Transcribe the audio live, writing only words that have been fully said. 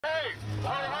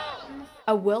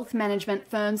A wealth management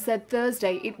firm said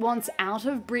Thursday it wants out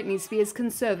of Britney Spears'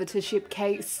 conservatorship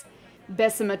case.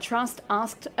 Bessemer Trust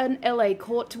asked an LA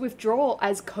court to withdraw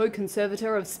as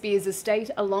co-conservator of Spears'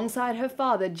 estate alongside her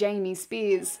father, Jamie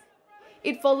Spears.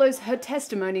 It follows her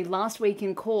testimony last week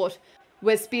in court,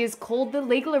 where Spears called the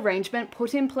legal arrangement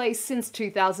put in place since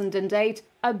 2008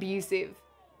 abusive.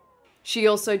 She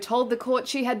also told the court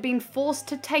she had been forced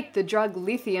to take the drug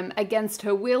lithium against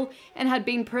her will and had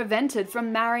been prevented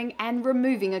from marrying and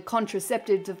removing a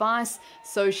contraceptive device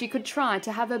so she could try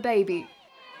to have a baby.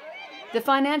 The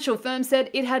financial firm said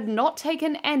it had not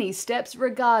taken any steps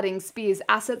regarding Spears'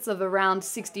 assets of around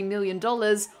 $60 million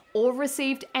or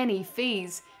received any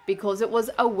fees because it was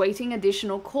awaiting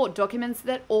additional court documents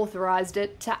that authorized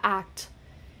it to act.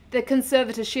 The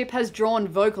conservatorship has drawn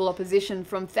vocal opposition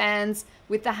from fans,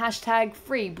 with the hashtag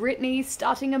 #FreeBritney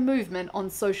starting a movement on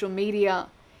social media.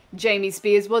 Jamie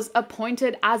Spears was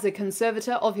appointed as a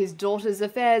conservator of his daughter's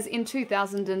affairs in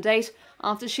 2008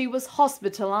 after she was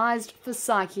hospitalized for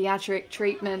psychiatric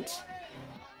treatment.